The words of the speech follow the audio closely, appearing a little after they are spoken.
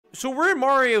So we're in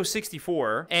Mario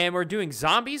 64, and we're doing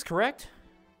zombies, correct?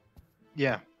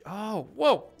 Yeah. Oh,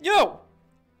 whoa, yo,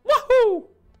 woohoo!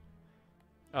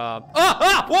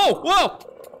 Whoa, whoa!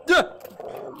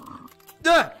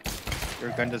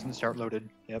 Your gun doesn't start loaded.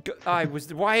 Yep.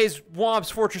 Why is Wobb's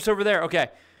Fortress over there? Okay.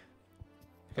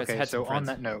 Okay, so on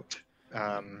that note,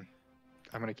 I'm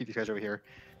gonna keep these guys over here.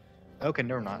 Okay,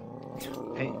 no, we're not.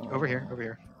 Hey, over here, over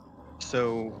here.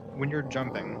 So when you're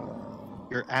jumping,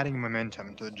 you're adding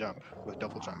momentum to the jump with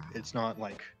double jump. It's not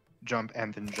like jump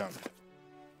and then jump.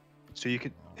 So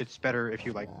it's better if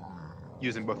you like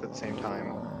use them both at the same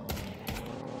time.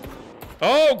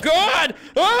 Oh God!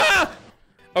 Ah!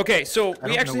 Okay, so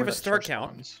we actually have a star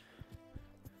count. Spawns.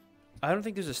 I don't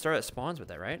think there's a star that spawns with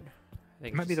that, right? I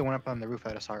think It might be the one up on the roof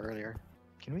that I saw earlier.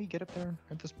 Can we get up there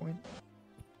at this point?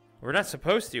 We're not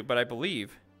supposed to, but I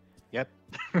believe. Yep.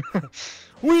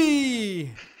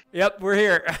 Whee! Yep, we're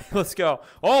here. Let's go.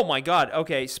 Oh my God.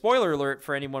 Okay, spoiler alert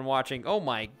for anyone watching. Oh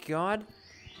my God.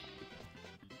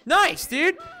 Nice,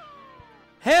 dude.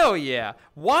 Hell yeah.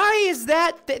 Why is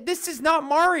that? This is not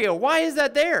Mario. Why is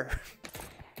that there?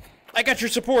 I got your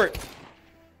support.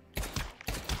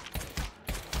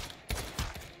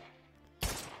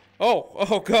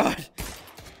 Oh God.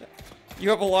 You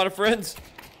have a lot of friends.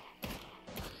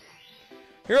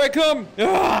 Here I come.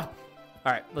 Ah!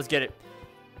 All right, let's get it.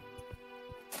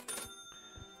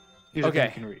 Okay.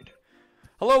 You can read.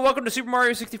 Hello, welcome to Super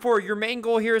Mario 64. Your main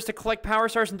goal here is to collect power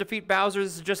stars and defeat Bowser.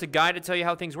 This is just a guide to tell you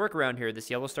how things work around here. This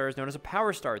yellow star is known as a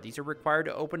power star. These are required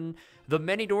to open the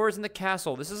many doors in the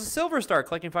castle. This is a silver star.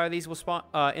 Collecting 5 of these will spawn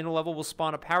in a level will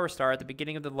spawn a power star at the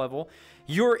beginning of the level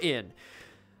you're in.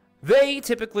 They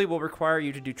typically will require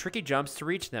you to do tricky jumps to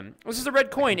reach them. This is a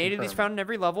red coin. 8 of these found in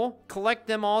every level. Collect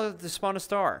them all to spawn a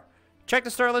star. Check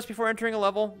the star list before entering a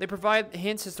level. They provide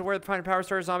hints as to where to find power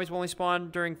stars. Zombies will only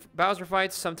spawn during Bowser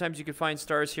fights. Sometimes you can find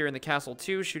stars here in the castle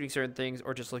too. Shooting certain things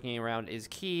or just looking around is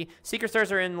key. Secret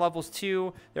stars are in levels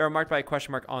 2. They are marked by a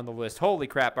question mark on the list. Holy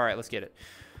crap. All right, let's get it.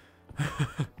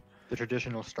 The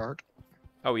traditional start.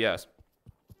 Oh, yes.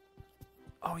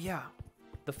 Oh, yeah.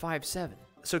 The 5-7.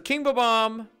 So King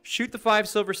Bomb, shoot the 5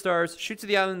 silver stars, shoot to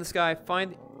the island in the sky,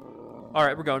 find... All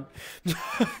right, we're going.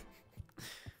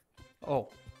 Oh.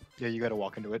 Yeah, you gotta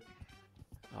walk into it.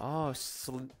 Oh,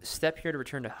 step here to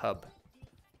return to hub.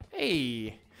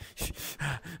 Hey.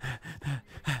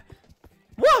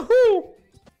 Woohoo!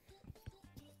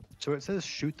 So it says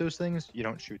shoot those things, you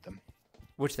don't shoot them.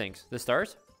 Which things? The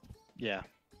stars? Yeah.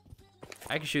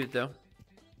 I can shoot it, though.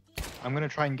 I'm gonna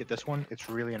try and get this one. It's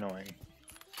really annoying.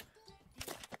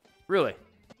 Really?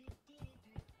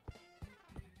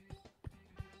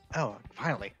 Oh,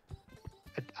 finally.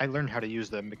 I learned how to use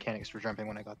the mechanics for jumping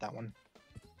when I got that one.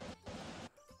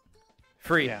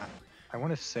 Free. Yeah. I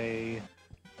want to say...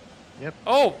 Yep.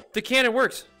 Oh, the cannon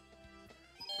works.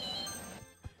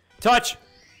 Touch.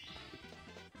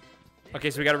 Okay,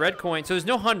 so we got a red coin. So there's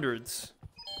no hundreds.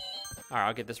 All right,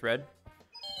 I'll get this red.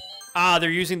 Ah, they're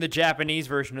using the Japanese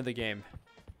version of the game.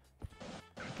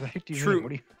 What the heck do you True. mean? What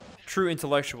do you... True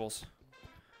intellectuals.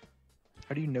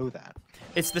 How do you know that?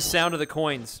 It's the sound of the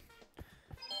coins.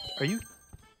 Are you...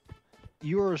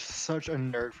 You are such a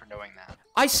nerd for knowing that.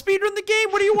 I speedrun the game.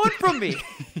 What do you want from me?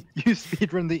 You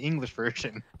speedrun the English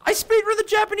version. I speedrun the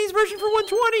Japanese version for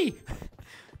 120.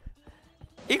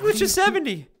 English is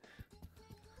 70.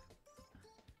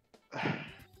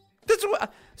 That's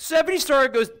what 70 star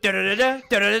goes da da da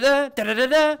da da da da da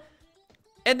da,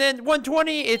 and then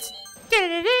 120 it's da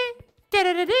da da da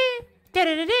da da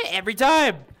da da every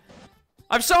time.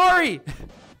 I'm sorry.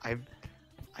 I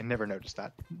never noticed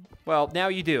that. Well, now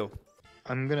you do.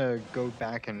 I'm gonna go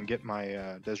back and get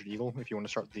my Desert Eagle if you want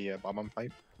to start the bomb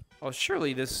fight. Oh,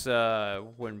 surely this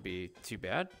wouldn't be too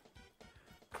bad.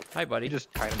 Hi, buddy. You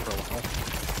just hide him for a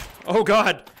while. Oh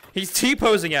God, he's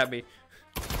T-posing at me.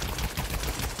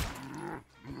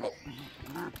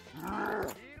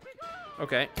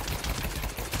 Okay.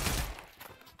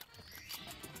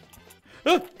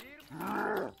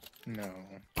 No.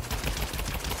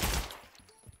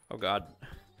 Oh God.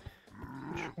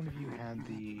 Which one of you had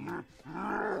the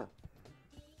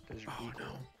Desert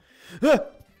Eagle? No.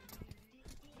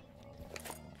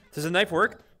 Does the knife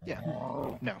work? Yeah.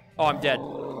 No. Oh, I'm dead.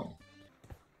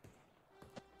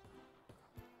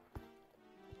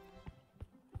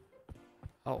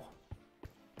 Oh.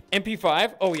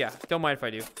 MP5? Oh yeah, don't mind if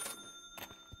I do.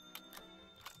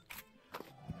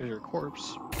 There's your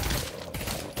corpse.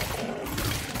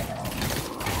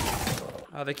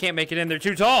 Oh, they can't make it in, they're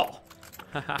too tall.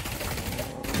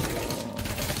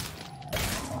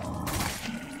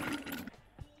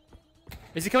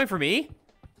 Is he coming for me?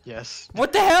 Yes.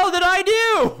 What the hell did I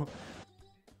do?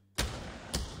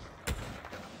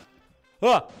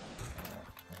 Ah!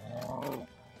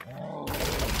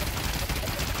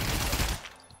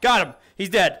 Got him. He's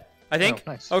dead, I think.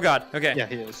 Oh, nice. Oh God. Okay. Yeah,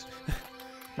 he is.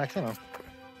 Max ammo.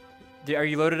 Are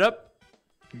you loaded up?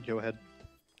 Go ahead.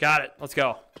 Got it. Let's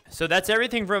go. So that's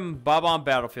everything from Bob on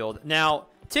Battlefield. Now,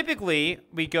 typically,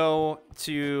 we go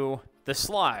to the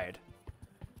slide.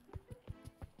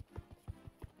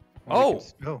 Well,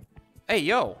 oh. Hey,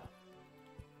 yo.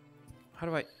 How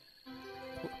do I...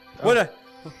 What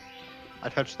I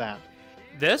touched that.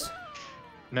 This?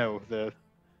 No, the...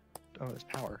 Oh, it's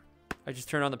power. I just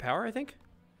turned on the power, I think?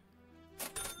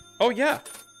 Oh, yeah.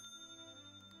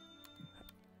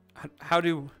 How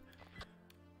do...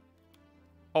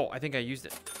 Oh, I think I used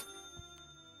it.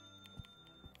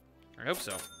 I hope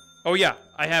so. Oh, yeah,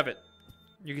 I have it.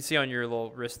 You can see on your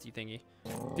little wristy thingy.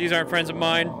 These aren't friends of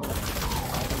mine.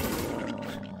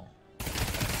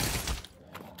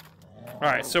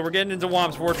 Alright, so we're getting into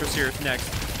Womp's Fortress here next.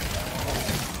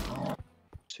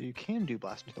 So you can do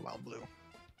Blast into the Wild Blue.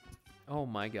 Oh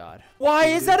my God. Why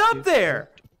is that up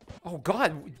there? Oh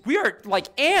God, we are like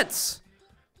ants.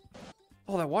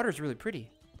 Oh, that water is really pretty.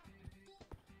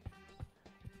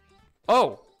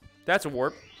 Oh, that's a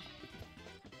warp.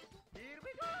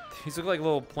 These look like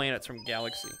little planets from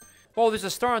Galaxy. Oh, there's a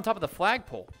star on top of the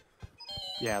flagpole.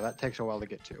 Yeah, that takes a while to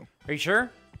get to. Are you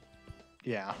sure?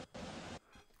 Yeah.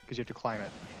 Because you have to climb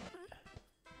it.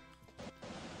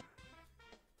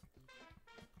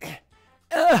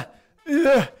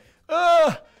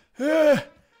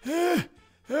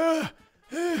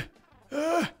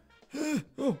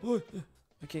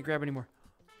 I can't grab anymore.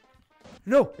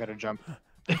 No. You gotta jump.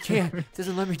 I can't. It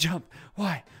doesn't let me jump.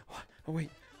 Why? Oh, wait.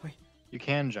 You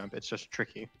can jump, it's just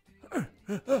tricky.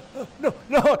 No.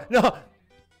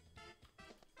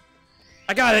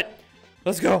 I got it.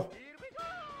 Let's go.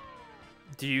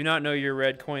 Do you not know your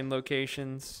red coin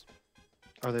locations?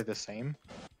 Are they the same?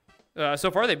 So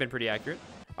far, they've been pretty accurate.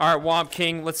 All right, Womp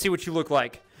King, let's see what you look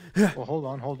like. Well, hold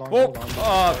on. Oh, hold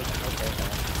on. Okay.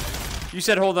 You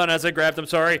said hold on as I grabbed them,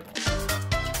 sorry.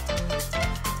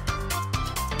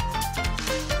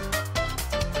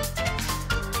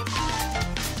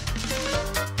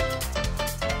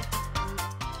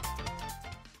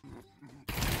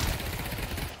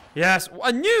 Yes,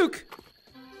 a nuke!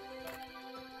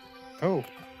 Oh.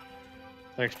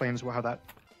 That explains how that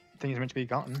thing is meant to be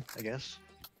gotten, I guess.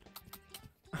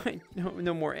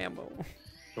 No more ammo.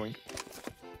 Joink.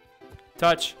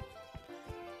 Touch.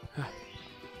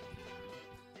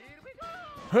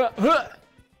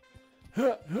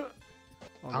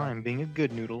 I'm being a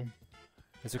good noodle.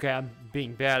 It's okay, I'm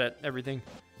being bad at everything.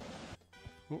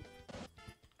 Ooh.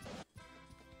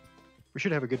 We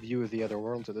should have a good view of the other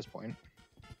worlds at this point.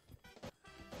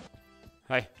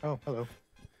 Hi. Oh, hello.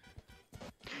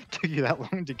 Took you that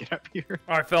long to get up here?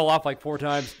 Oh, I fell off like 4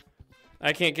 times.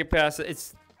 I can't get past it.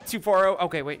 It's too far out.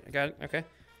 Okay, wait. I got it. Okay.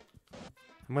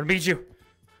 I'm gonna beat you.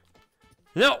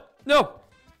 No! No!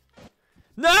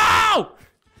 No!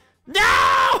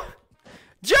 No!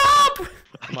 Jump!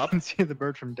 I'm up. I can see the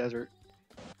bird from desert.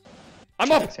 I'm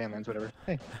up. Sandlands, whatever.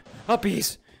 Hey.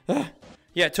 Uppies.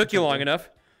 Yeah, it took you long enough.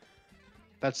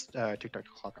 That's TikTok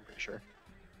clock, I'm pretty sure.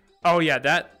 Oh yeah,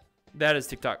 that is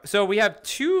TikTok. So we have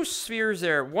 2 spheres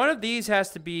there. One of these has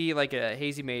to be like a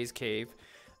hazy maze cave.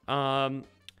 I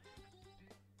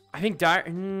think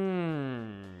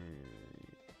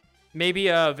maybe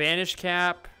a vanish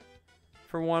cap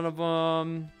for one of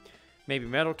them. Maybe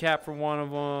metal cap for one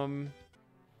of them.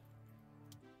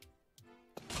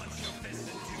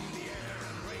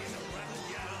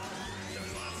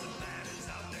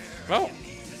 Oh.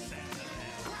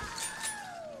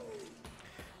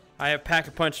 I have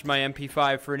pack-a-punched my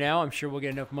MP5 for now. I'm sure we'll get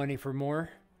enough money for more.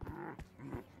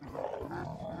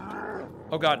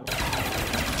 Oh God.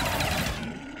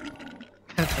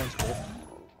 That sounds cool.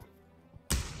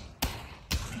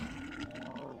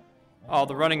 Oh,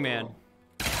 the Running Man.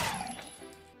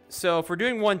 So if we're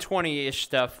doing 120-ish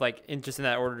stuff, like just in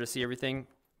that order to see everything,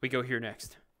 we go here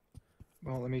next.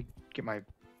 Well, let me get my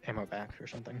ammo back or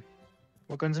something.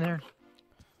 What gun's in here?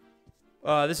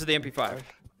 This is the MP5.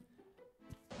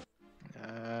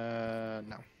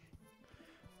 No.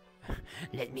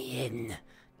 Let me in.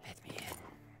 Let me in.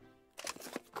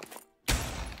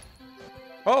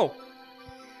 Oh!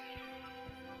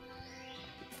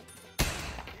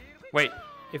 Wait,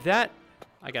 if that...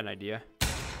 I got an idea.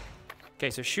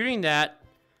 Okay, so shooting that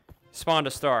spawned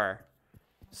a star.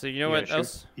 So you know what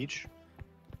else? Each?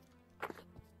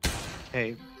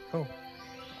 Hey. Oh.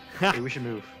 Hey, we should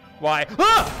move. Why?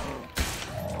 Ah!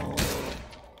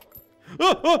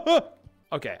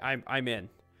 Okay, I'm in.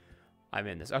 I'm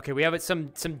in this. Okay, we have some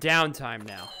downtime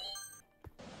now.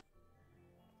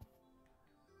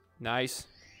 Nice.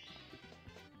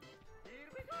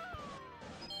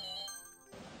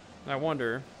 I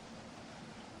wonder.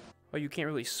 Oh, you can't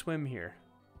really swim here.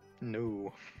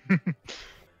 No.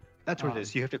 That's what it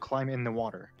is. You have to climb in the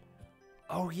water.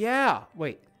 Oh, yeah.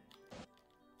 Wait.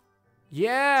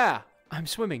 Yeah. I'm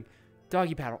swimming.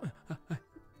 Doggy paddle.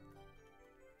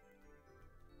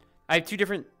 I have two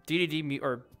different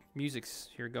DDD musics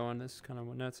here going. This is kind of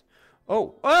nuts.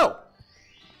 Oh. Oh.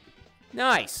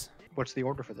 Nice. What's the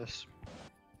order for this?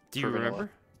 Do you remember?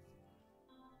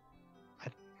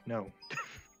 No.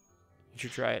 You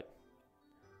should try it.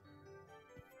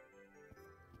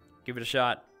 Give it a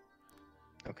shot.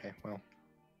 Okay, well.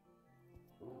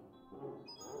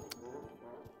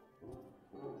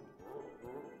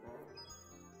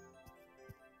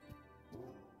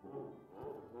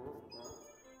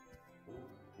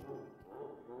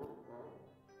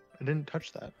 I didn't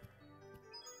touch that.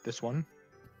 This one?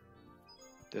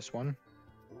 This one?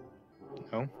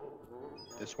 No.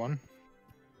 This one?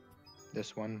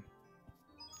 This one?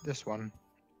 This one?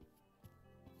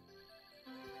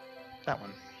 That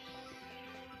one.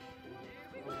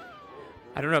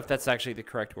 I don't know if that's actually the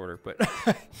correct order, but...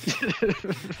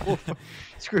 Well,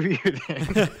 screw you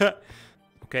then.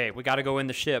 Okay, we gotta go in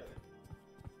the ship.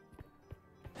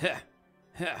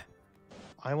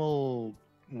 I will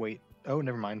wait. Oh,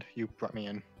 never mind. You brought me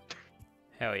in.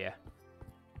 Hell yeah.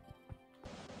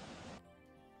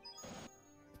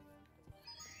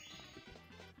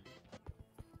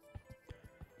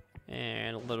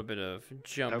 And a little bit of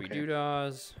jumpy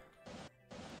doodahs.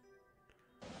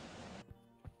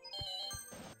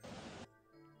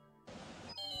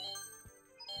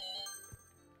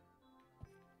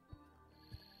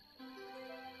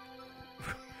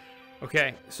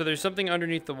 Okay, so there's something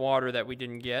underneath the water that we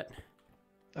didn't get.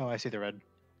 Oh, I see the red.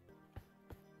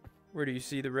 Where do you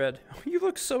see the red? You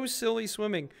look so silly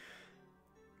swimming.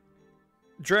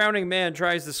 Drowning man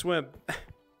tries to swim.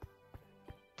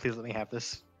 Please let me have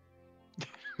this.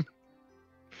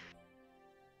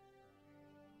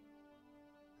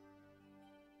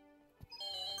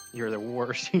 You're the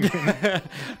worst human.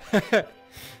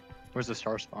 Where's the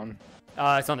star spawn?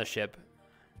 It's on the ship.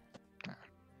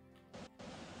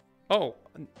 Oh,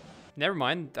 never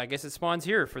mind. I guess it spawns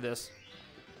here for this.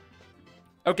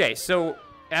 Okay, so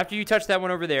after you touch that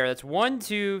one over there, that's 1,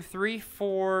 2, 3,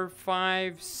 4,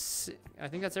 5, 6. I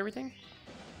think that's everything.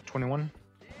 21.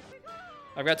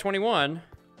 I've got 21.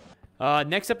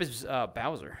 Next up is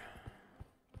Bowser.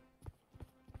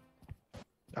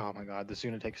 Oh my god, this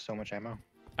unit takes so much ammo.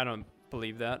 I don't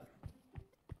believe that.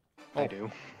 I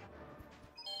do.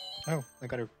 Oh, I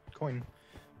got a coin.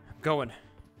 I'm going.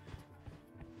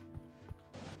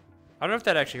 I don't know if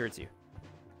that actually hurts you.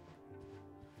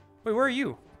 Wait, where are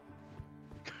you?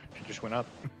 It just went up.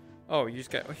 Oh, you're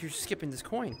just skipping this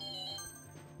coin.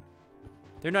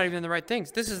 They're not even in the right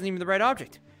things. This isn't even the right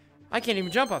object. I can't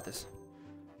even jump off this.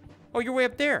 Oh, you're way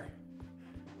up there.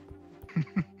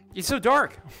 It's so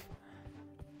dark.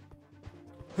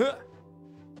 Huh.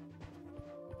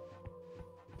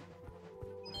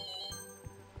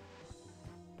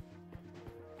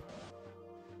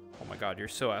 Oh my god, you're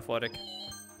so athletic.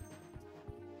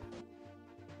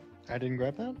 I didn't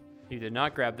grab that? You did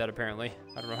not grab that, apparently.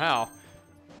 I don't know how.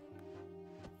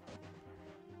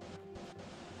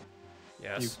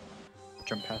 Yes. You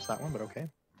jumped past that one, but okay.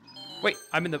 Wait,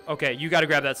 I'm in the... Okay, you gotta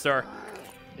grab that star.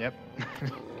 Yep.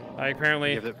 I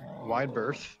apparently... You have the wide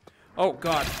berth. Oh,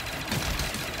 God.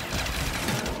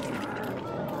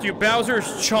 Dude,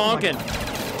 Bowser's chonking.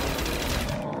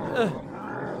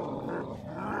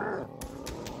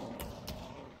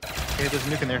 Okay, there's a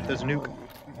nuke in there. There's a nuke.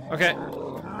 Okay.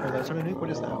 Oh, that's not a nuke?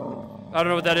 What is that? I don't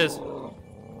know what that is.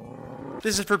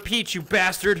 This is for Peach, you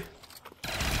bastard.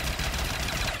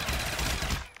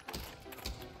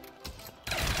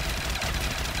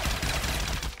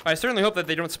 I certainly hope that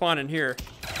they don't spawn in here.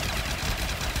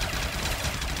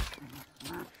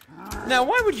 Now,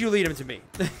 why would you lead him to me?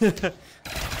 Because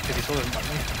he still doesn't bite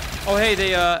me. Oh, hey,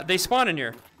 they spawn in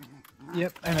here.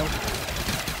 Yep, I know.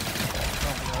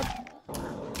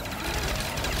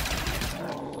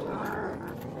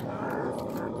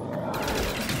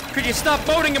 Could you stop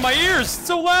moaning in my ears? It's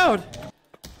so loud.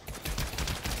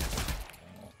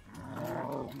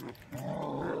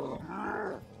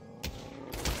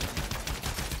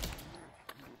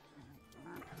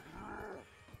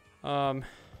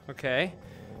 Okay.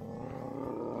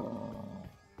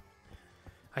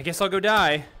 I guess I'll go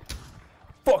die.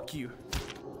 Fuck you.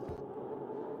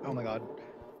 Oh my god.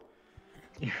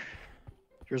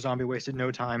 Your zombie wasted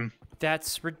no time.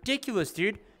 That's ridiculous,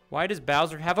 dude. Why does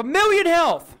Bowser have 1,000,000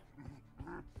 health?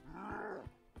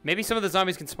 Maybe some of the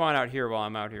zombies can spawn out here while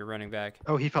I'm out here running back.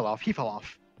 Oh, he fell off. He fell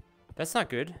off. That's not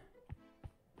good.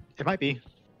 It might be.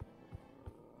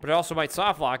 But it also might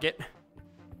soft lock it.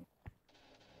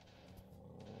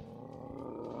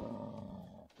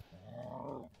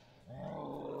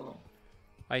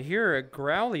 I hear a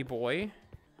growly boy.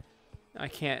 I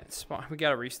can't spawn. We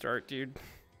gotta restart, dude.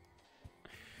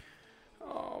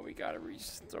 Oh, we gotta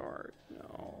restart.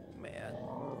 Oh, man.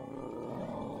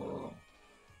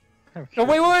 Oh,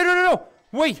 wait, no.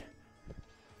 Wait.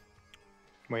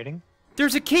 Waiting?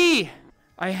 There's a key.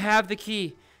 I have the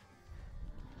key.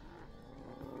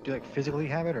 Do you, like, physically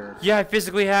have it, or? Yeah, I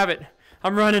physically have it.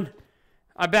 I'm running.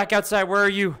 I'm back outside. Where are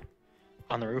you?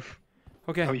 On the roof.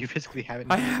 Okay. Oh, you physically have it?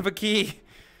 I have a key.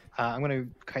 I'm gonna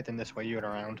kite them this way, you and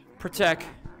around. Protect.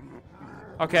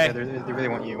 Okay. Yeah, they really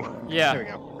want you. Yeah. There we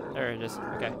go. There it is.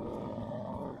 Okay.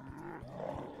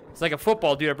 It's like a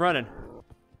football, dude. I'm running.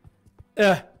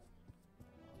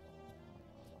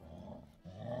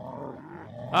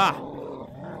 Ah.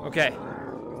 Okay.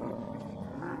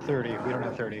 30. We don't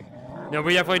have 30. No,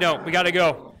 we definitely don't. We gotta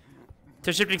go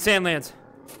to Shifting Sandlands.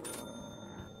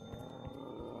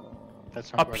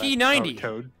 That's not a P90. Oh,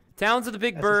 toad. Towns of the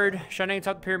Big Bird, shining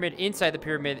atop the pyramid, inside the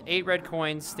pyramid, 8 red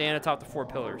coins, stand atop the 4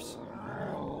 pillars.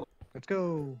 Let's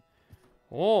go.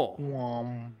 Oh.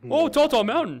 Wom. Oh, Tall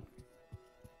Mountain.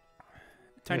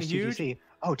 Tiny There's huge. TTC.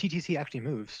 Oh, TTC actually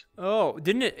moves. Oh,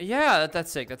 didn't it? Yeah,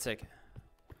 that's sick. That's sick.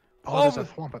 Oh, there's a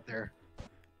swamp up there.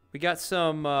 We got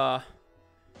some,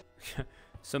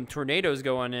 some tornadoes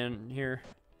going in here.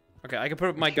 Okay, I can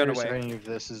put my gun away. If any of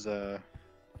this is a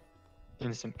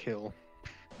instant kill.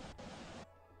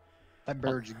 That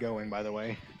bird's going, by the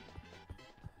way.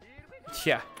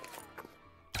 Yeah.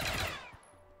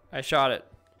 I shot it.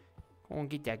 Go and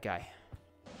get that guy.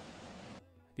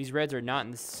 These reds are not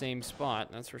in the same spot,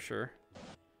 that's for sure.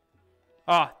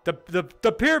 Ah, the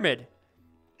pyramid.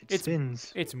 It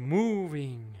spins. It's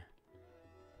moving.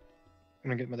 I'm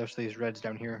gonna get my rest of these reds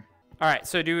down here. All right,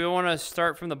 so do we want to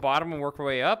start from the bottom and work our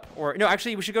way up? Or, no,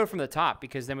 actually, we should go from the top,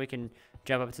 because then we can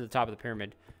jump up to the top of the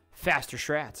pyramid. Faster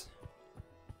strats.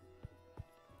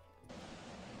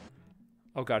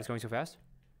 Oh, God, it's going so fast.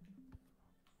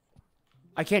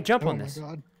 I can't jump on this. Oh, my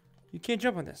God. You can't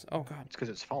jump on this. Oh, God. It's because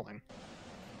it's falling.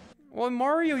 Well, in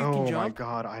Mario, you can jump. Oh, my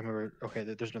God. I remember. Okay,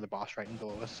 there's another boss right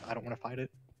below us. I don't want to fight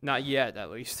it. Not yet, at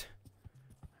least.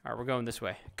 All right, we're going this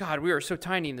way. God, we are so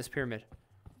tiny in this pyramid.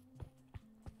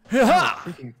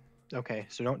 Okay,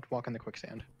 so don't walk in the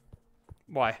quicksand.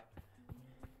 Why?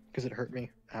 Because it hurt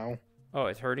me. Ow. Oh,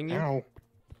 it's hurting you? Ow.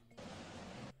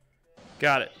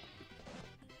 Got it.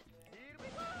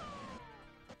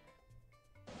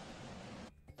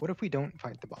 What if we don't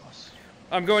fight the boss?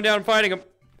 I'm going down and fighting him.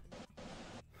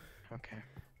 Okay.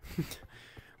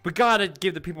 We gotta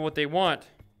give the people what they want.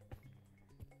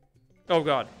 Oh,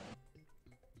 God.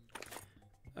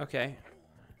 Okay.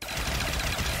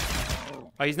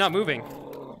 Oh, he's not moving. Do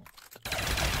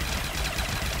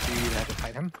you have to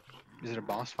fight him? Is it a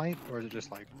boss fight, or is it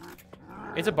just like...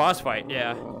 It's a boss fight,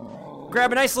 yeah.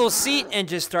 Grab a nice little seat and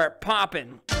just start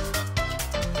popping.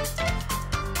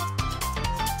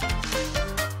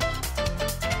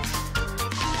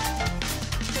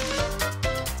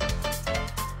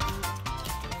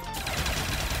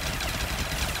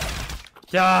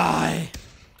 Die!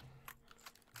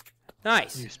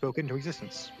 Nice. You spoke into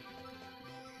existence.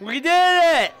 We did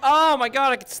it! Oh my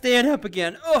God, I can stand up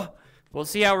again. Oh, we'll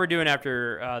see how we're doing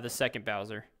after the second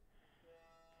Bowser.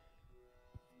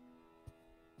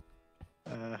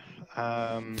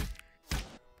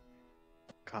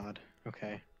 God.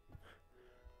 Okay.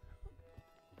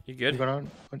 You good? You gone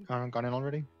in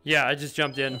already? Yeah, I just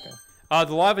jumped in. Okay.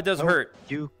 The lava does hurt.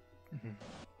 You.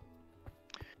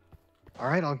 All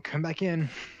right, I'll come back in.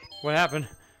 What happened?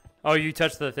 Oh, you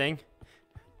touched the thing?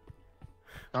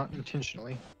 Not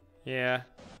intentionally. Yeah.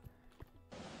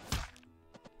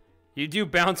 You do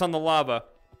bounce on the lava.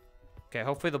 Okay,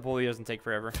 hopefully the bully doesn't take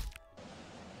forever.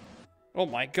 Oh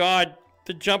my God,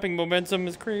 the jumping momentum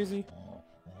is crazy.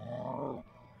 All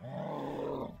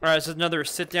right, this is another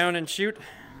sit down and shoot.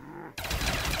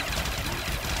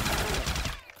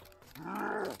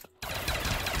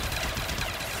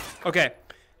 Okay,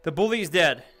 the bully's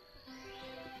dead.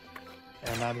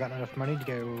 And I've got enough money to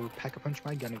go pack-a-punch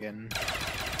my gun again.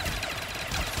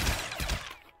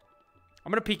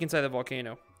 I'm gonna peek inside the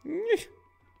volcano.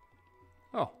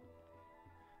 Oh.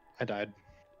 I died.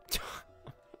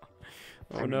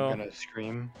 Oh no. I'm gonna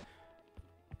scream.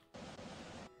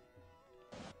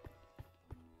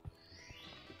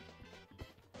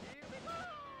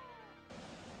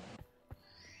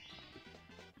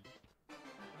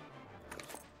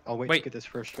 I'll wait to get this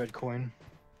first red coin.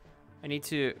 I need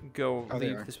to go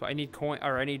leave this. I need coin,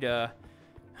 or I need I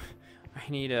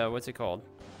need what's it called?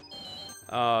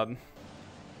 Ammo.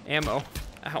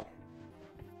 Ow.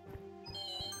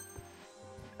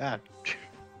 Ah.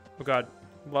 Oh god.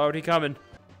 Loud, he coming.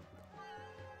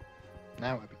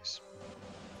 Now weapons.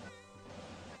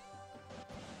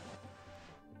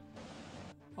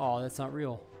 Oh, that's not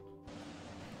real.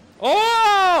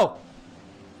 Oh!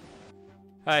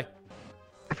 Hi.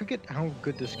 I forget how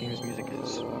good this game's music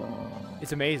is.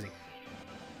 It's amazing.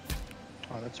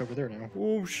 Oh, that's over there now.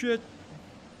 Oh shit.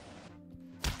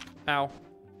 Ow.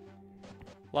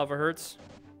 Lava hurts.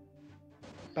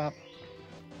 Bop.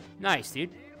 Nice,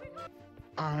 dude.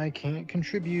 I can't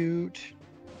contribute.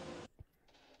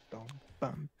 Bum,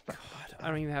 bum, God, I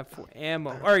don't even have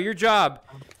ammo. All right, your job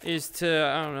is to,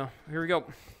 I don't know. Here we go.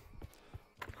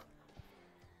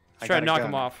 Let's try to knock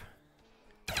him off.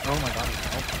 Oh my god.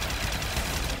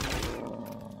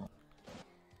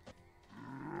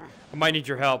 I might need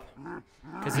your help.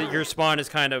 Because your spawn is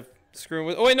kind of screwing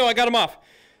with... Oh, wait, no, I got him off.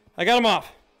 I got him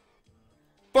off.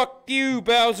 Fuck you,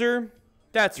 Bowser.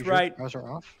 That's right. Sure Bowser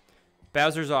off?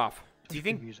 Bowser's off. Do you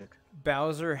think music?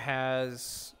 Bowser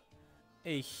has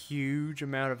a huge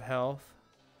amount of health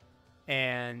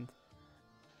and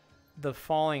the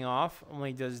falling off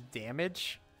only does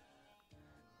damage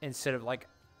instead of like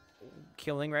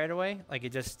killing right away? Like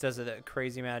it just does a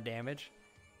crazy amount of damage,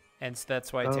 and so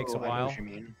that's why it takes a while. I know what you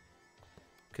mean.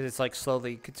 Because it's like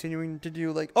slowly continuing to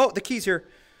do like, oh, the key's here.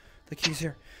 The key's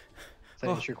here. Is that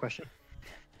answer your question?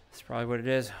 That's probably what it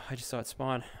is. I just saw it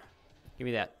spawn. Give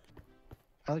me that.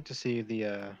 I like to see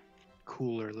the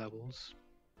cooler levels.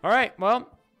 All right, well,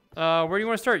 where do you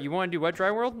want to start? You want to do Wet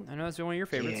Dry World? I know that's one of your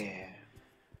favorites. Yeah.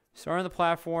 Start on the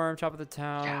platform, top of the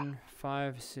town,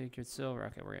 5 secret silver.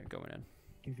 Okay, we're going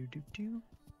in.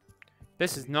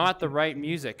 This is not the right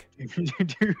music.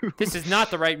 This is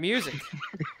not the right music.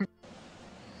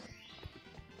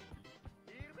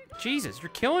 Jesus, you're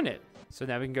killing it. So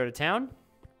now we can go to town.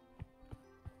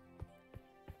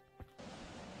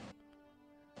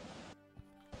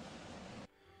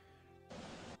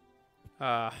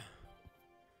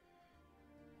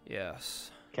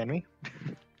 Yes. Can we?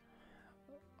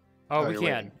 Oh, we can.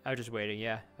 Waiting. I was just waiting.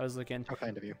 Yeah, I was looking. How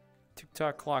kind of you.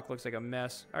 TikTok clock looks like a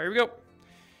mess. All right, here we go.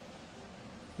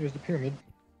 Here's the pyramid.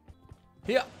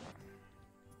 Yeah.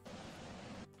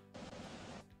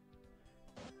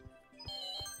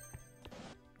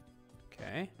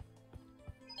 Okay.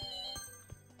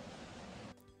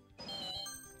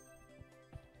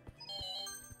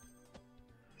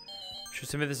 Should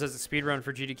submit this as a speed run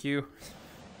for GDQ.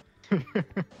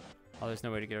 Oh, there's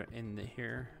no way to get in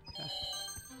here. Okay.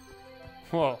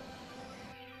 Whoa.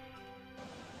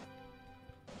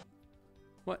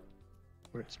 What?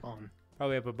 Where'd it spawn?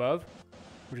 Probably up above,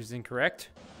 which is incorrect.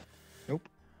 Nope.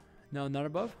 No, not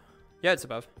above? Yeah, it's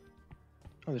above.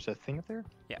 Oh, there's a thing up there?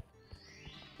 Yeah.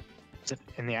 Is it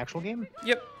in the actual game?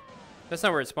 Yep. That's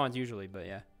not where it spawns usually, but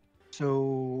yeah.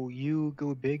 So you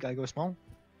go big, I go small?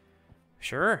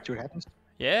 Sure. See what happens?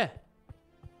 Yeah.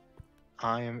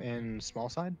 I am in small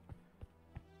side.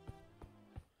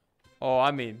 Oh,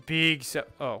 I'm in big side.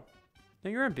 Oh.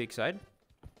 No, you're in big side.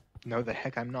 No, the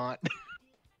heck I'm not.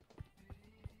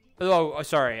 Oh,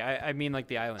 sorry. I mean like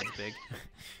the island's big.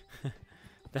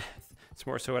 That's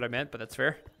more so what I meant, but that's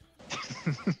fair.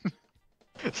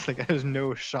 It's like there's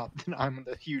no shop that I'm on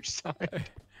the huge side.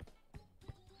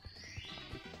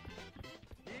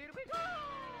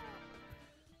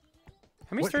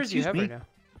 How many stars do you have right now?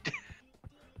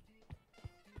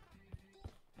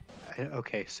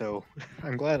 Okay, so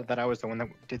I'm glad that I was the one that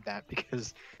did that,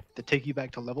 because the take you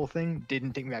back to level thing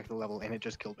didn't take me back to the level, and it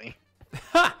just killed me.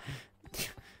 Ha!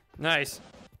 Nice.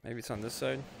 Maybe it's on this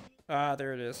side. Ah,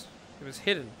 there it is. It was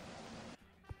hidden.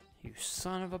 You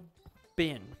son of a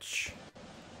bitch.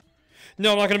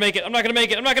 No, I'm not gonna make it. I'm not gonna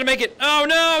make it. I'm not gonna make it. Oh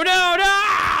no, no,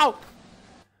 no!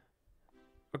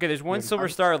 Okay, there's one silver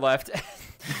star left.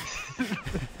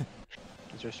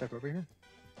 Is there stuff over here?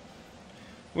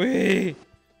 Wee!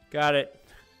 Got it.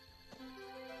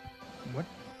 What?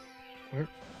 Where?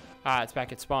 Ah, it's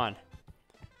back at spawn.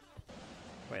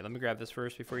 Wait, let me grab this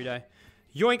first before you die.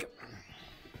 Yoink!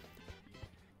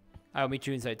 I'll meet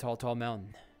you inside Tall, Tall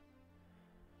Mountain.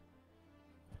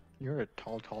 You're a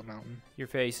tall, tall mountain. Your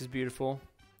face is beautiful.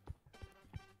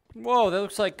 Whoa, that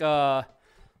looks like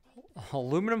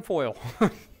aluminum foil.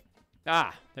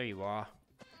 Ah, there you are.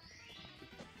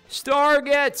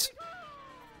 Stargate!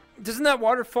 Doesn't that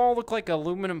waterfall look like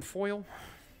aluminum foil?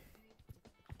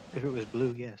 If it was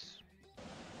blue, yes.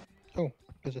 Oh,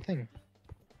 there's a thing.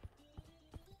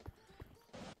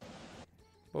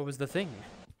 What was the thing?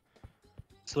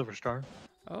 Silver star.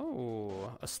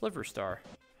 Oh, a sliver star.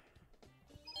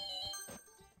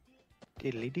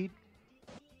 Diddly deed.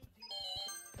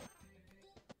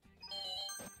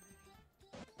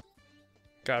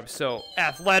 God, I'm so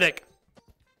athletic.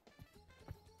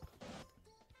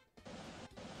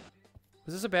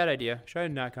 Was this a bad idea? Should I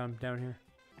not come down here?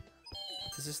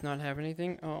 Does this not have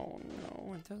anything? Oh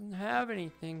no, it doesn't have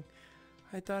anything.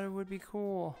 I thought it would be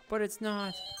cool, but it's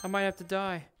not. I might have to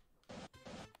die.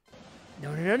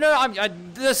 No, no, no,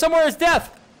 no! Somewhere is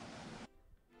death!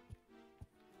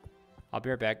 I'll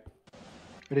be right back.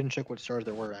 I didn't check what stars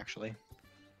there were, actually.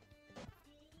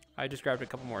 I just grabbed a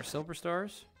couple more silver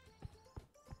stars.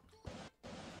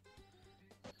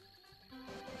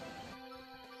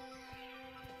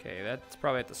 Okay, that's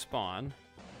probably at the spawn.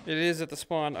 It is at the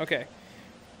spawn. Okay.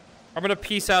 I'm gonna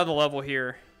piece out of the level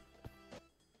here.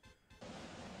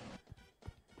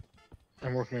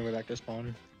 I'm working my way back to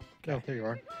spawn. Okay. Oh, there you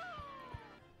are.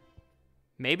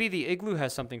 Maybe the igloo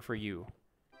has something for you.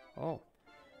 Oh.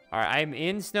 Alright, I'm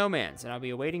in Snowman's, and I'll be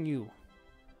awaiting you.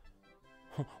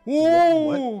 Whoa!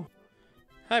 What?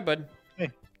 Hi, bud. Hey.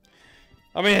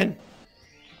 I'm in.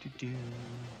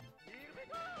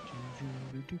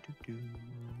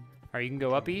 Alright, you can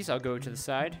go uppies. I'll go to the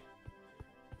side.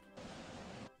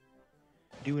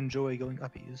 Do enjoy going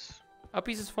uppies.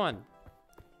 Uppies is fun.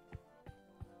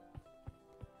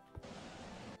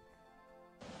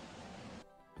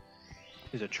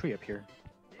 There's a tree up here.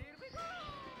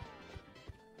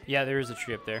 Yeah, there is a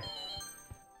tree up there.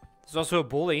 There's also a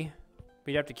bully.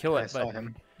 But you'd have to kill it. I saw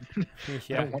him.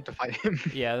 Yeah. I don't want to fight him.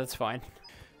 Yeah, that's fine.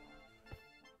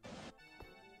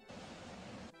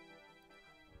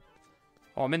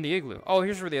 Oh, I'm in the igloo. Oh,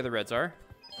 here's where the other reds are.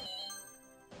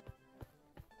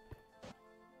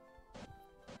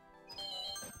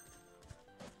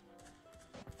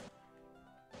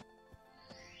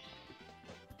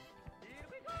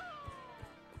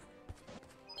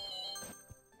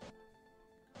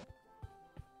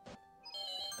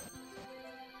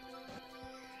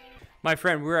 My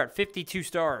friend, we're at 52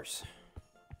 stars.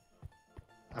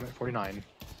 I'm at 49.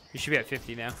 You should be at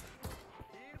 50 now.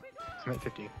 I'm at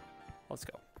 50. Let's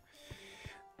go.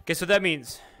 Okay, so that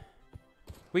means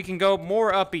we can go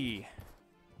more uppy.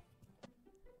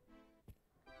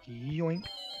 Yoink.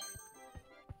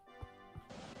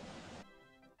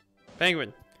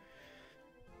 Penguin.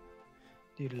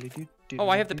 Oh,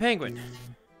 I have the penguin.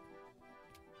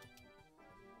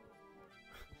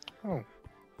 Oh.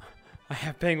 I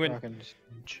have penguin.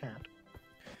 Chat.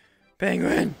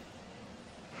 Penguin.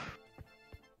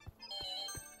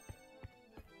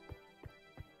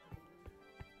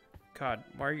 God,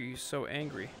 why are you so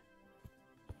angry?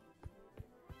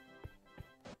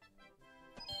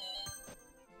 I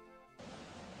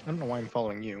don't know why I'm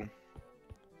following you.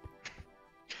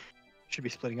 Should be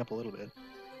splitting up a little bit.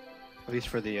 At least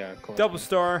for the collection. Double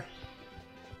star.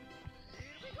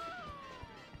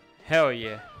 Hell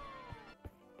yeah.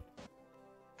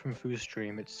 From Foo's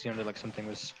stream, it sounded like something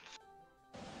was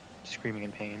screaming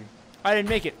in pain. I didn't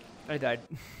make it. I died.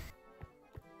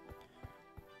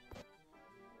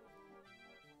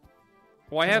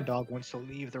 Well, The dog wants to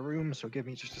leave the room, so give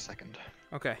me just a second.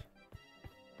 Okay.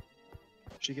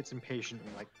 She gets impatient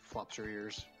and like flops her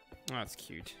ears. Oh, that's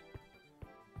cute.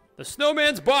 The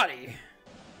snowman's body.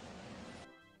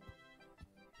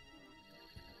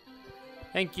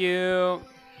 Thank you.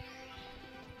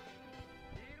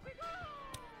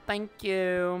 Thank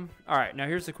you. All right, now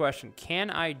here's the question. Can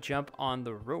I jump on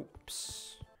the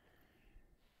ropes?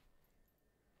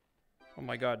 Oh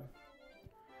my god.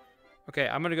 Okay,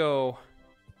 I'm gonna go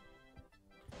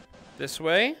this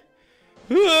way.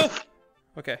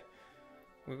 Okay.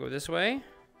 We'll go this way.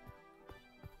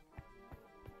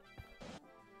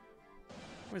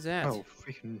 What is that? Oh,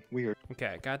 freaking weird. Okay,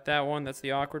 I got that one. That's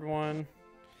the awkward one.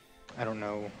 I don't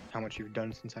know how much you've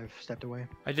done since I've stepped away.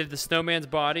 I did the snowman's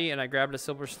body, and I grabbed a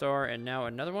silver star, and now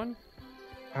another one.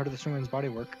 How did the snowman's body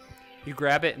work? You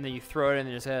grab it, and then you throw it in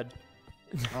his head.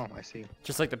 Oh, I see.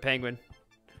 Just like the penguin.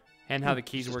 And how the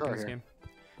keys work in this game.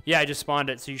 Yeah, I just spawned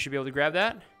it, so you should be able to grab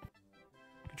that.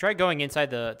 Try going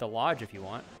inside the lodge if you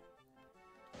want.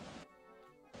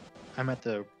 I'm at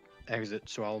the exit,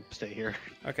 so I'll stay here.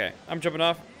 Okay, I'm jumping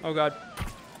off. Oh god.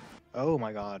 Oh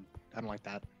my god. I don't like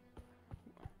that.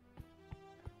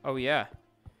 Oh yeah.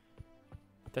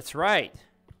 That's right.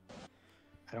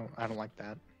 I don't like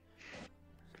that.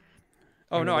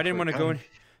 Oh no, I didn't want to go in.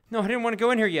 No, I didn't want to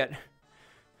go in here yet.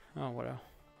 Oh, what a...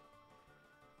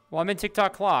 Well, I'm in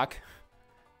TikTok clock.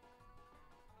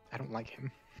 I don't like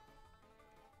him.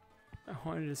 I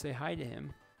wanted to say hi to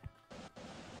him.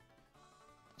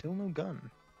 Still no gun.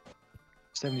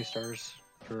 70 stars.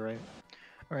 You're right.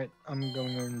 All right, I'm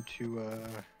going on to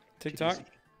TikTok. TBC.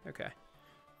 Okay.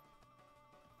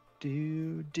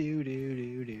 Do.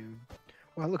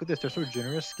 Wow, look at this. They're so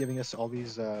generous, giving us all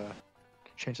these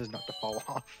chances not to fall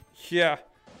off. Yeah.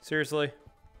 Seriously.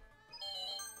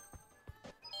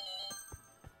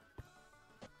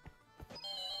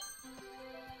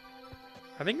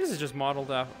 I think this is just modeled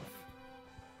off.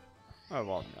 Oh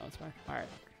well, no, it's fine. All right.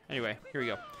 Anyway, here we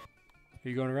go. Are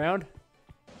you going around?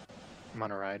 I'm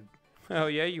on a ride. Oh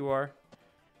yeah, you are.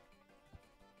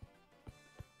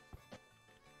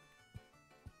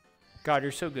 God,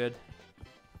 you're so good.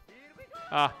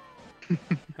 Ah.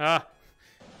 Ah.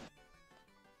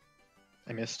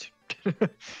 I missed.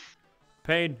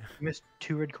 Pain. I missed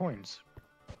 2 red coins.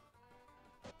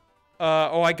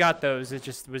 Oh, I got those. It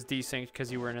just was desynced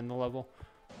because you weren't in the level.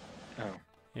 Oh.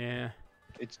 Yeah.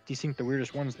 It's desynced the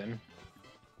weirdest ones then.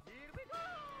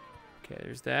 Okay,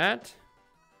 there's that.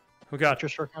 Oh God. What's your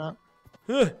short count?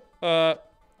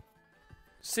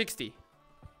 60.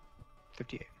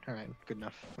 58. All right, good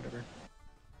enough. Whatever.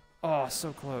 Oh,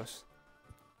 so close.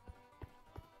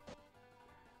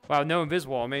 Wow, no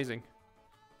invisible. Amazing.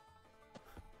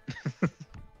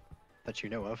 That you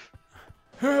know of.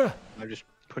 I just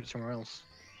put it somewhere else.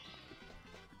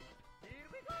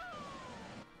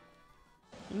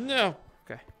 No.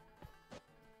 Okay.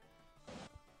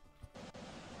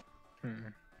 Hmm.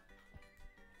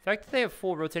 The fact that they have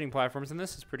full rotating platforms in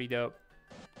this is pretty dope.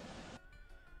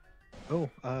 Oh,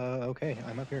 okay.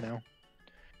 I'm up here now.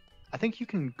 I think you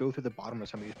can go through the bottom of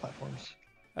some of these platforms.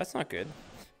 That's not good.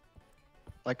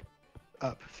 Like,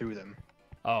 up through them.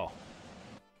 Oh.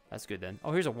 That's good then.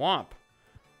 Oh, here's a womp.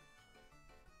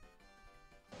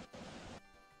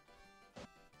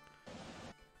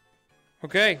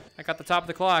 Okay, I got the top of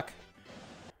the clock.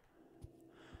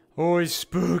 Oh, it's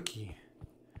spooky.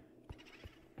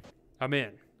 I'm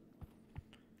in.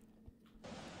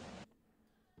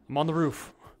 I'm on the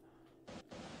roof.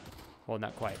 Well,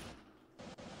 not quite.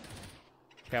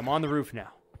 Okay, I'm on the roof now.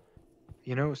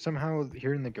 You know, somehow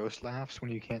hearing the ghost laughs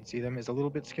when you can't see them is a little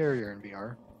bit scarier in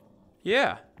VR.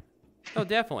 Yeah. Oh,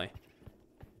 definitely.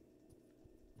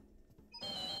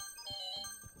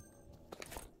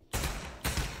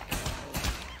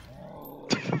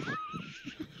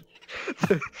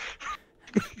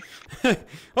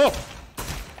 Oh!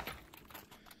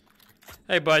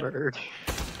 Hey, bud. Bird.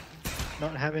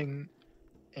 Not having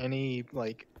any,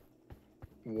 like,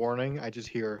 warning, I just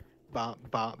hear bop,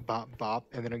 bop, bop, bop,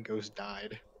 and then a ghost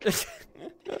died.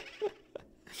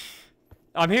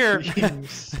 I'm here. You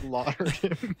slaughtered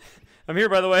him. I'm here,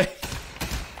 by the way.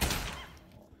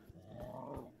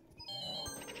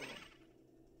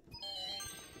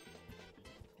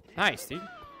 Nice, dude.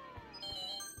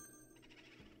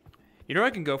 You know what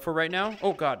I can go for right now?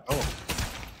 Oh, God. Oh.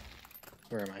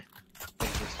 Where am I?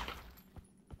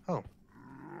 Oh.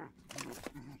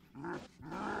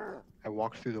 I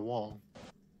walked through the wall.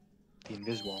 The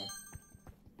invis wall.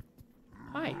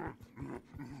 Hi.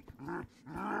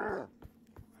 I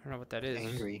don't know what that is.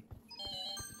 Angry.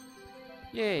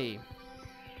 Yay.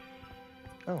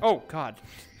 Oh. Oh, God.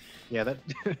 Yeah, that...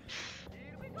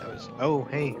 that was... Oh,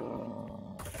 hey.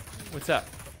 What's up?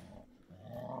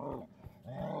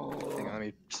 Hang on, let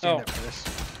me stand up for this.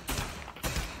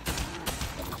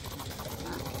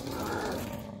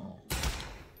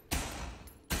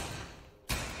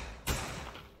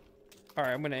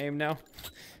 Alright, I'm gonna aim now.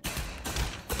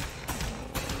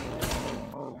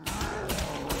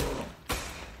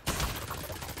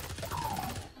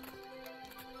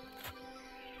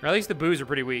 Or at least the boos are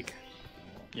pretty weak.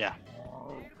 Yeah.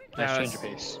 Nice change of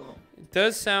pace. It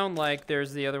does sound like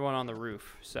there's the other one on the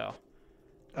roof, so.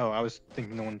 Oh, I was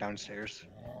thinking the one downstairs.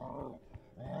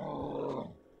 No,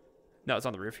 it's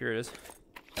on the roof. Here it is.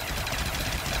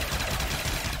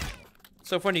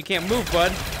 So funny you can't move,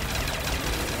 bud.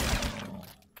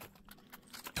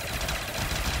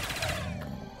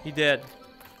 He dead.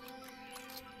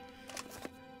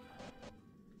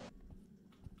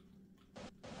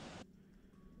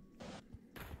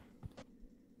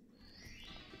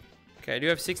 Okay, I do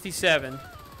have 67.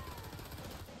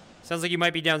 Sounds like you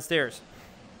might be downstairs.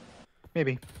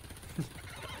 Maybe.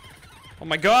 Oh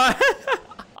my God!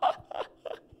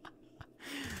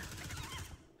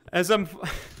 As I'm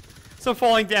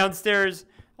falling downstairs,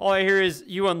 all I hear is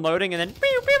you unloading and then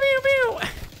pew, pew, pew, pew,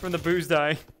 from the booze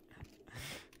dying.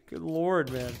 Good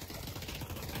Lord, man.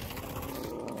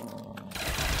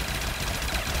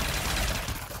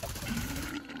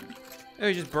 Oh,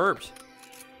 he just burped.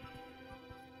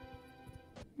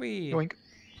 Wee. Yoink.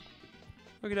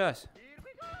 Look at us.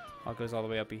 Oh, it goes all the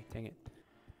way up. Dang it.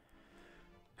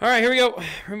 All right, here we go.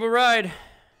 Rainbow Ride.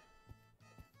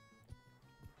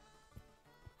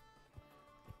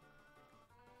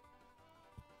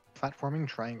 platforming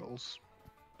triangles.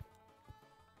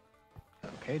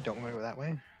 Okay, don't want to go that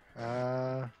way.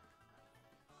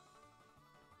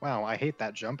 Wow, I hate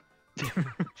that jump.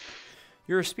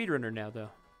 You're a speedrunner now, though.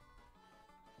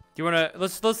 Do you want to...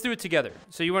 Let's do it together.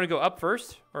 So you want to go up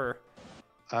first, or...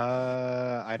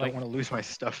 I don't want to lose my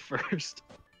stuff first.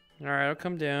 All right, I'll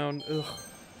come down. Ugh.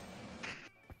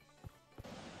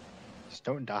 Just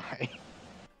don't die.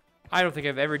 I don't think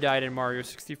I've ever died in Mario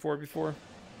 64 before.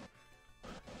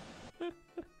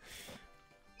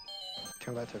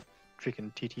 Tell that to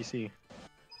freaking TTC.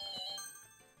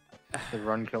 The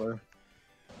run killer.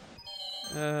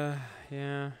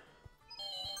 Yeah.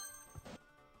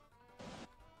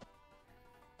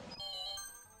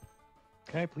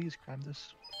 Can I please grab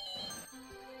this?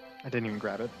 I didn't even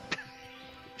grab it.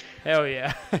 Hell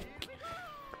yeah.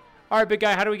 All right, big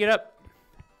guy, how do we get up?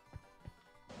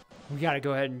 We gotta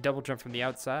go ahead and double jump from the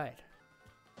outside.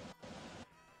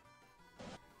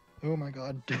 Oh my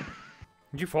god. Did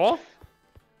you fall?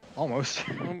 Almost.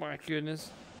 Oh my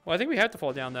goodness. Well, I think we have to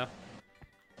fall down, though.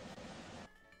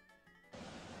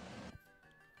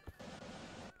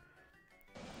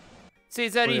 See,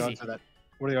 it's that easy.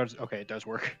 What are the odds? Okay, it does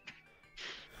work.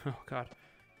 Oh, God.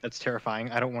 That's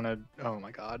terrifying. I don't want to... Oh,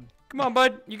 my God. Come on,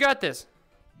 bud. You got this.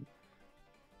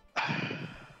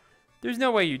 There's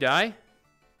no way you die.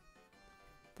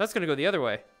 That's going to go the other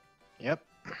way. Yep.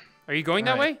 Are you going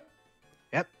that way?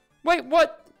 Yep. Wait,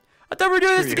 what? I thought we were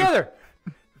doing this together.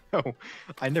 No,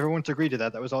 I never once agreed to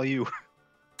that. That was all you.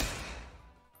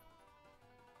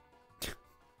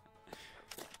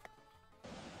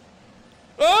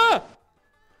 Ah!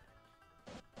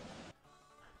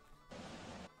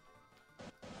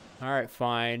 All right,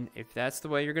 fine. If that's the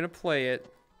way you're going to play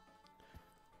it,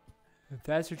 if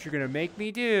that's what you're going to make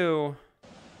me do.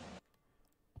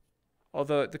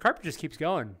 Although the carpet just keeps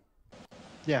going.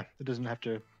 Yeah, it doesn't have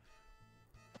to,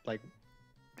 like,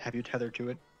 have you tethered to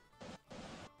it.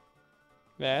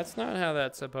 That's not how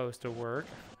that's supposed to work.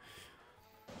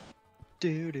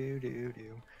 Do.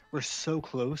 We're so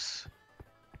close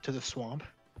to the swamp.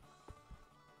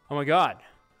 Oh my god.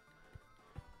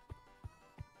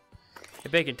 Hey,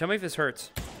 Bacon, tell me if this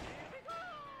hurts.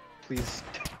 Please.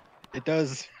 It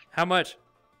does. How much?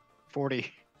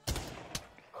 40.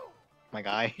 My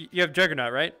guy. You have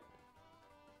Juggernaut, right?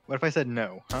 What if I said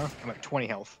no, huh? I'm at 20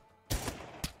 health.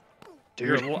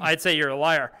 Dude. I'd say you're a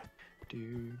liar.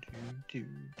 Do.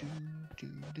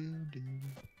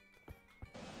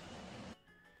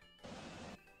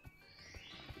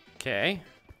 Okay.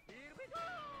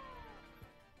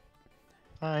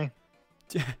 Hi.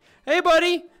 Hey,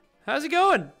 buddy. How's it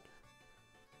going?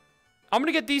 I'm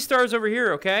gonna get these stars over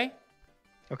here, okay?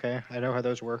 Okay, I know how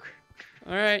those work.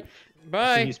 All right. I've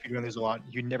Bye. seen you speedrun these a lot.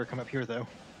 You'd never come up here, though.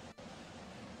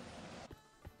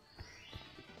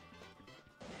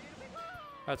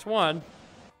 That's one.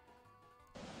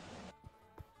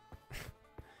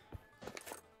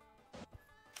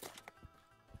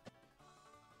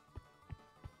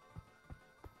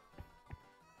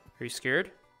 Are you scared?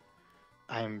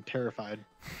 I'm terrified.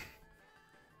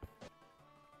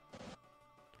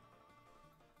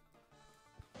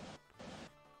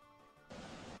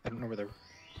 I don't know where there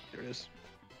it is.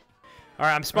 All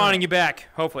right, I'm spawning you back,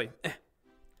 hopefully.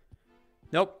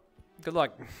 Nope. Good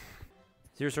luck.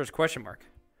 0 stars question mark.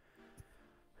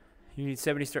 You need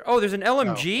 70 stars. Oh, there's an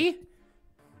LMG? Oh.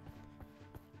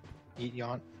 Eat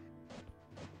yacht.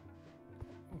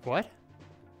 What?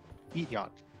 Eat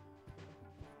yacht.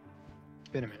 It's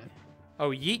been a minute. Oh,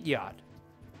 yeet yacht.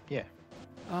 Yeah.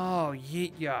 Oh,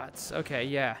 yeet yachts. Okay,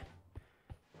 yeah.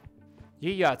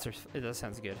 Yeet yachts are... That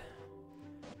sounds good.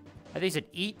 I think he said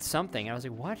eat something. I was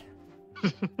like, what?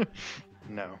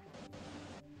 No.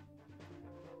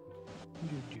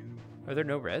 Are there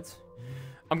no reds?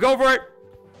 I'm going for it!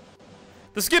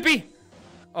 The Skippy!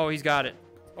 Oh, he's got it.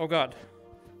 Oh, God.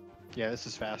 Yeah, this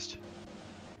is fast.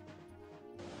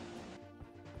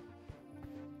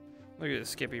 Look at this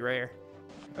Skippy right here.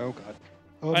 Oh, God.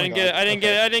 Oh, I didn't get it. I didn't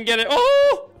get it. I didn't get it.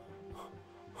 Oh!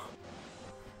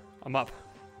 I'm up.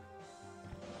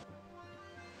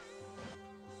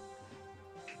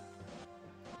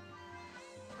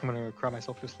 I'm gonna cry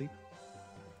myself to sleep.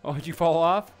 Oh, did you fall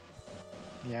off?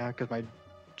 Yeah, because my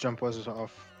jump was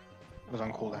off. Was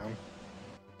on cooldown.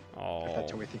 Oh. If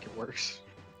that's how we think it works.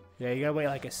 Yeah, you gotta wait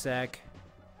like a sec.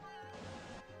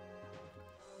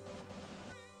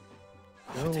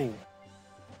 No.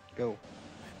 Go.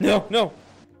 No, no.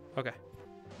 Okay.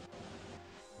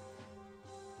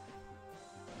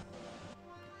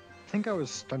 I think I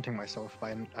was stunting myself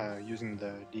by using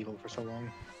the deagle for so long.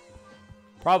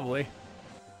 Probably.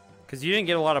 Because you didn't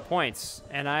get a lot of points,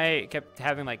 and I kept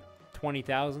having like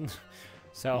 20,000.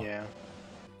 So yeah,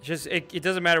 it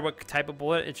doesn't matter what type of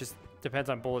bullet. It just depends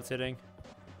on bullets hitting.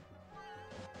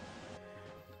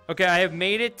 Okay, I have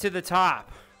made it to the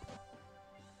top.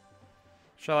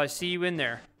 Shall I see you in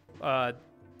there? Yeah.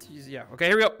 Okay,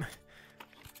 here we go.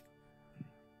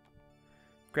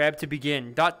 Grab to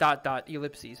begin. ...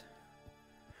 ellipses.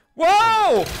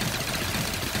 Whoa!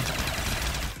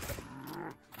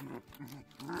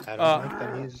 I don't like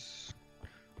that he's...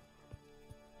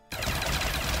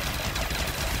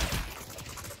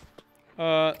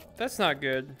 That's not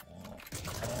good.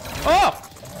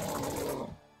 Oh!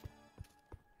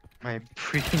 My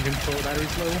freaking control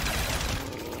battery's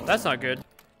low. That's not good.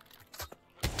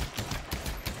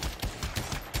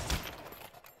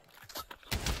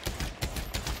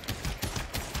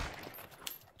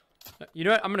 You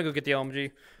know what? I'm gonna go get the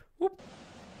LMG. Whoop.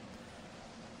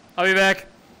 I'll be back.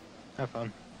 Have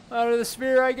fun. Out of the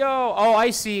sphere I go. Oh, I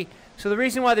see. So the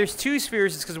reason why there's 2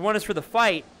 spheres is because one is for the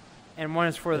fight, and one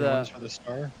is for the... One is for the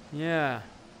star? Yeah.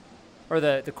 Or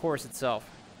the course itself.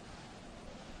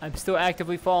 I'm still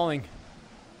actively falling.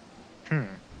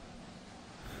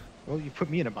 Well, you put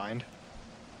me in a bind.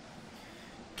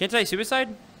 Can't I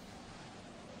suicide?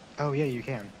 Oh, yeah, you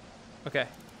can. Okay.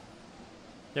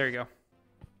 There you go.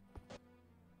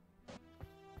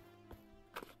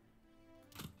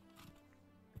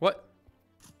 What?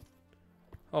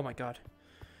 Oh my god.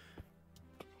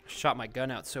 Shot my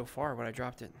gun out so far when I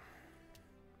dropped it.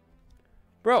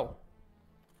 Bro.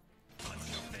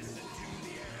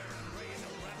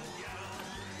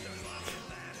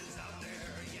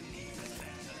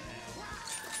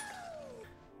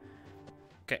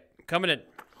 Okay, coming in.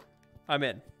 I'm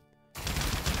in.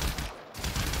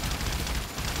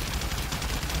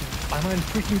 I'm on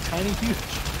freaking tiny huge.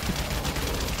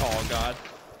 Oh god.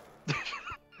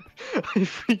 I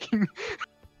freaking...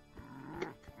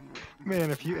 Man,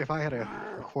 if I had a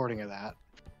recording of that.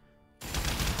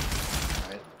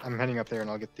 Alright, I'm heading up there and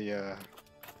I'll get the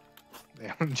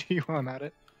LMG while I'm at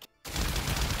it.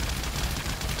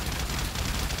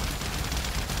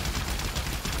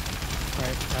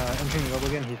 Alright, entering the level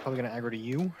again, he's probably gonna aggro to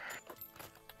you.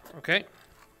 Okay.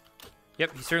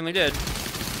 Yep, he certainly did.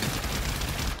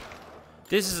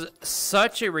 This is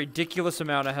such a ridiculous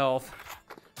amount of health.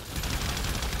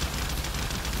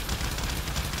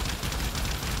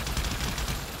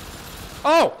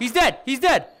 Oh, he's dead. He's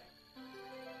dead.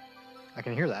 I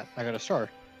can hear that. I got a star. It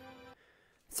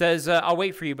says, I'll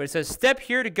wait for you, but it says, step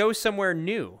here to go somewhere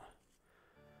new.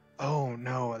 Oh,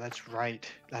 no, that's right.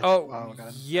 That's, oh,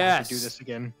 God. Yes. I have to do this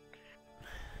again.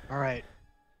 All right.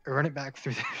 Run it back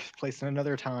through this place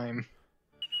another time.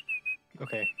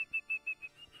 Okay.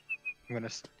 I'm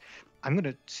gonna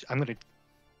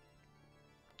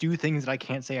do things that I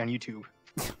can't say on YouTube.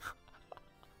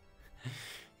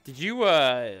 Did you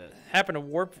happen to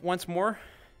warp once more?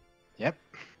 Yep.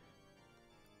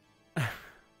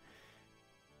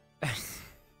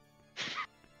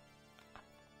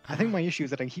 I think my issue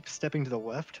is that I keep stepping to the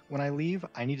left when I leave.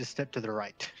 I need to step to the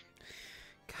right.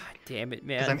 God damn it,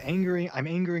 man. Because I'm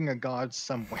angering a god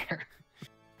somewhere.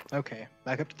 Okay,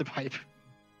 back up to the pipe.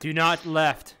 Do not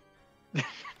left.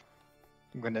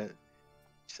 I'm gonna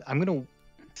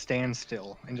stand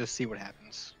still and just see what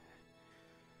happens.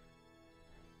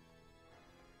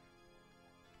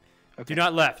 Okay. Do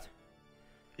not left.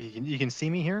 You can see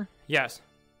me here? Yes.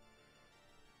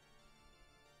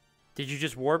 Did you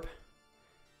just warp?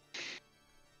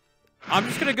 I'm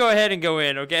just gonna go ahead and go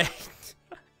in, okay?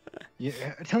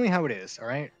 Yeah, tell me how it is, all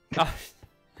right?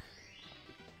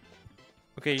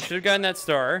 Okay, you should have gotten that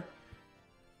star.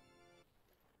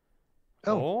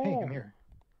 Oh, hey, I'm here.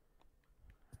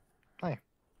 Hi.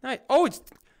 Hi. Oh,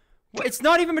 it's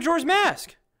not even Majora's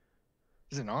Mask.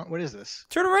 Is it not? What is this?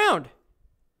 Turn around.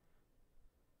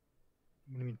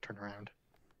 What do you mean turn around?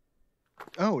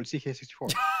 Oh, it's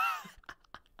DK64.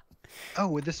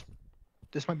 Oh, this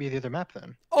might be the other map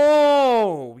then.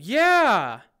 Oh,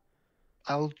 yeah.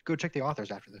 I'll go check the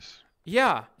authors after this.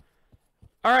 Yeah.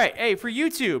 All right. Hey, for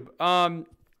YouTube,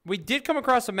 we did come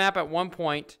across a map at one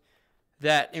point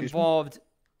that involved...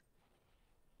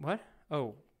 What?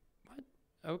 Oh. What?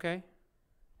 Okay.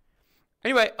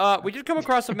 Anyway, we did come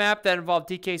across a map that involved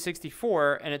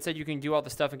DK64, and it said you can do all the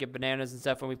stuff and get bananas and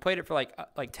stuff, and we played it for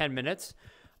like 10 minutes.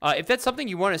 If that's something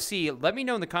you want to see, let me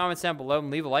know in the comments down below and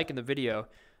leave a like in the video.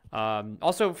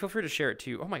 Also, feel free to share it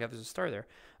too. Oh my god, there's a star there.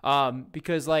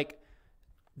 Because, like,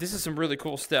 this is some really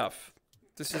cool stuff.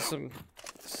 This is some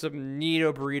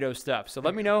neato burrito stuff. So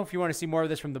let me know if you want to see more of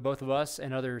this from the both of us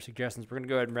and other suggestions. We're going to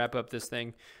go ahead and wrap up this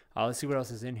thing. Let's see what else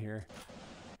is in here.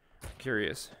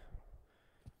 Curious.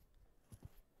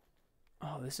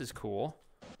 Oh, this is cool.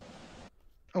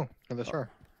 Oh, another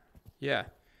star. Yeah.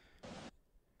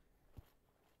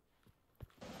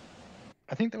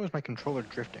 I think that was my controller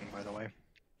drifting, by the way.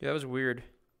 Yeah, that was weird.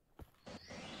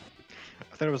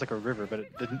 I thought it was like a river, but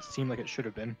it didn't seem like it should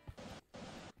have been.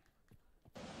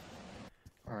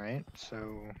 Alright,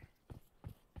 so...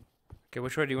 Okay,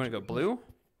 which way do you want to go? Blue?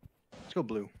 Let's go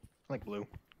blue. I like blue.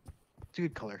 It's a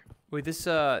good color. Wait, this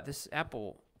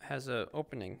apple has a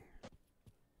opening.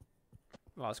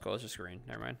 Well, it's cool. It's just green.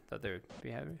 Never mind. Thought they would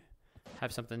be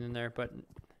have something in there, but...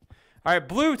 All right,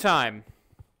 blue time.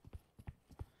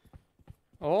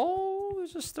 Oh,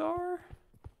 there's a star.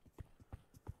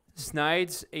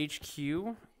 Snides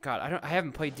HQ. God, I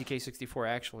haven't played DK64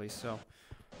 actually, so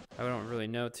I don't really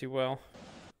know too well.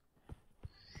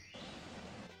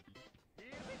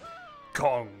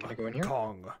 Kong. Can I go in here?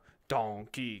 Kong.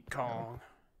 Donkey Kong.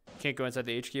 No. Can't go inside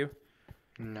the HQ?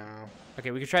 No.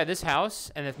 Okay, we can try this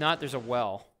house, and if not, there's a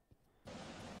well.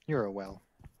 You're a well.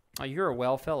 Oh, you're a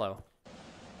well fellow.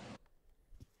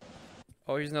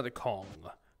 Oh, here's another Kong.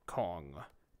 Kong.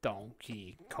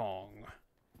 Donkey Kong.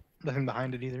 Nothing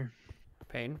behind it either.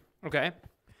 Pain. Okay.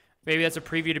 Maybe that's a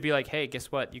preview to be like, hey,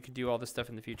 guess what? You can do all this stuff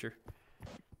in the future.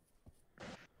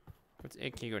 What's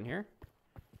it? Can you go in here?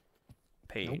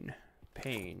 Pain. Nope.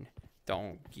 Pain.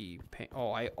 Donkey. Pain.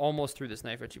 Oh, I almost threw this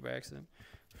knife at you by accident.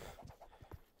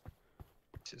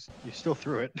 You still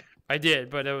threw it. I did,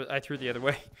 but I threw it the other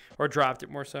way. Or dropped it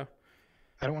more so.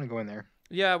 I don't want to go in there.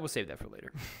 Yeah, we'll save that for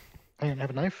later. I didn't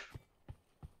have a knife.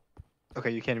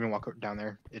 Okay, you can't even walk down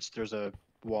there. There's a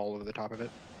wall over the top of it.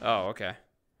 Oh, okay.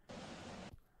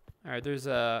 All right, there's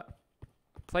a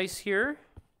place here.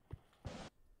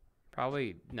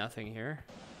 Probably nothing here.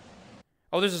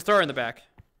 Oh, there's a star in the back.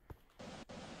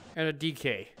 And a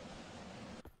DK.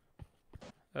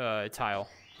 Tile.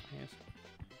 Yes.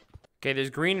 Okay, there's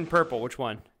green and purple. Which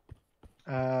one?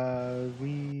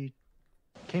 We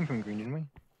came from green, didn't we?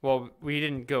 Well, we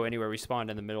didn't go anywhere. We spawned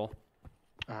in the middle.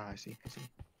 Ah, I see. I see.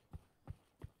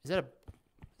 Is that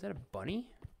a bunny?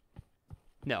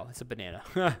 No, it's a banana.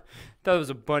 Thought it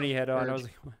was a bunny head on. I was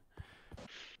like, what?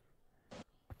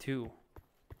 2.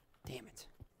 Damn it.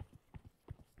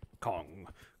 Kong,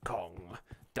 Kong,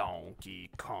 Donkey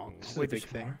Kong. This is a big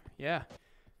thing. Yeah.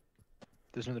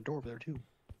 There's another door over there too.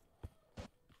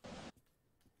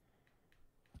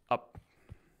 Up.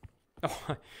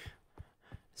 Oh,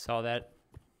 saw that.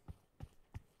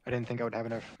 I didn't think I would have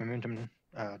enough momentum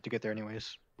to get there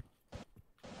anyways.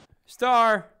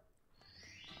 Star.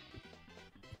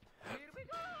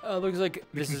 Looks like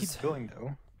this is keep going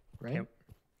though, right? Yep.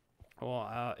 Well,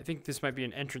 I think this might be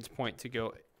an entrance point to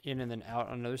go in and then out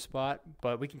on another spot,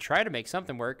 but we can try to make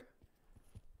something work.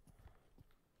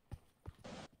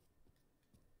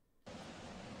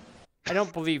 I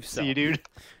don't believe so. See you, dude.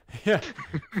 Yeah.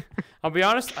 I'll be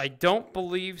honest, I don't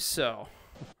believe so.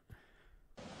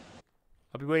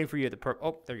 I'll be waiting for you at the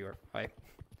oh, there you are. Hi.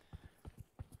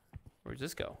 Where's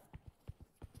this go?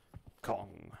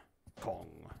 Kong. Kong.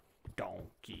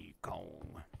 Donkey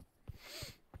Kong.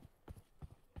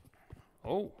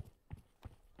 Oh.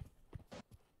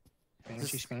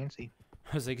 Fancy.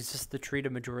 I was like, is this the tree to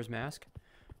Majora's Mask?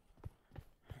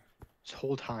 This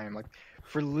whole time, like,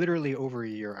 for literally over a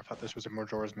year, I thought this was a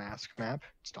Majora's Mask map.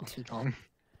 It's Donkey Kong.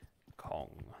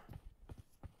 Kong.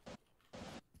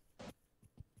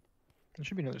 There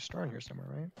should be another star in here somewhere,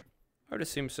 right? I would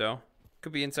assume so.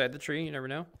 Could be inside the tree, you never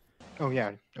know. Oh,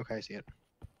 yeah. Okay, I see it.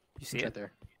 You see it's it? Right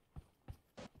there.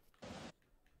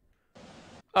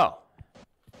 Oh.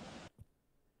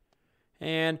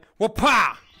 And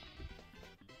whoop-pa!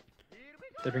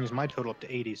 That brings my total up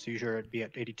to 80, so you sure it'd be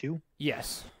at 82?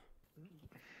 Yes.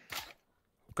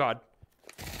 God.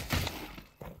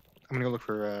 I'm gonna go look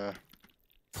for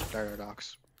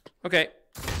Gyrodox. Okay.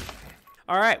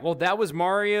 All right. Well, that was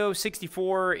Mario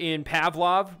 64 in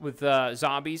Pavlov with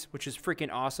zombies, which is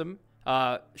freaking awesome.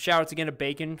 Shout outs again to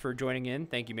Bacon for joining in.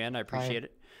 Thank you, man. I appreciate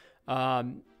it.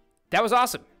 That was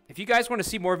awesome. If you guys want to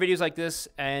see more videos like this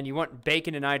and you want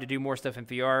Bacon and I to do more stuff in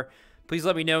VR, please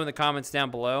let me know in the comments down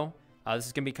below. This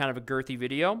is going to be kind of a girthy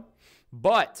video.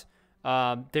 But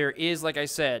there is, like I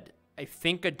said, I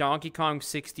think a Donkey Kong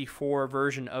 64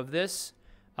 version of this.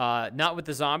 Not with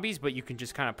the zombies, but you can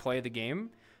just kind of play the game.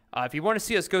 If you want to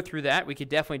see us go through that, we could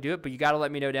definitely do it, but you got to let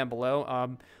me know down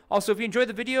below. Also, if you enjoyed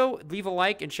the video, leave a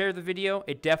like and share the video.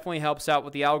 It definitely helps out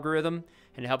with the algorithm,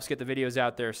 and it helps get the videos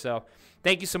out there. So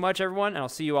thank you so much, everyone, and I'll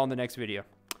see you all in the next video.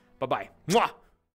 Bye-bye. Mwah!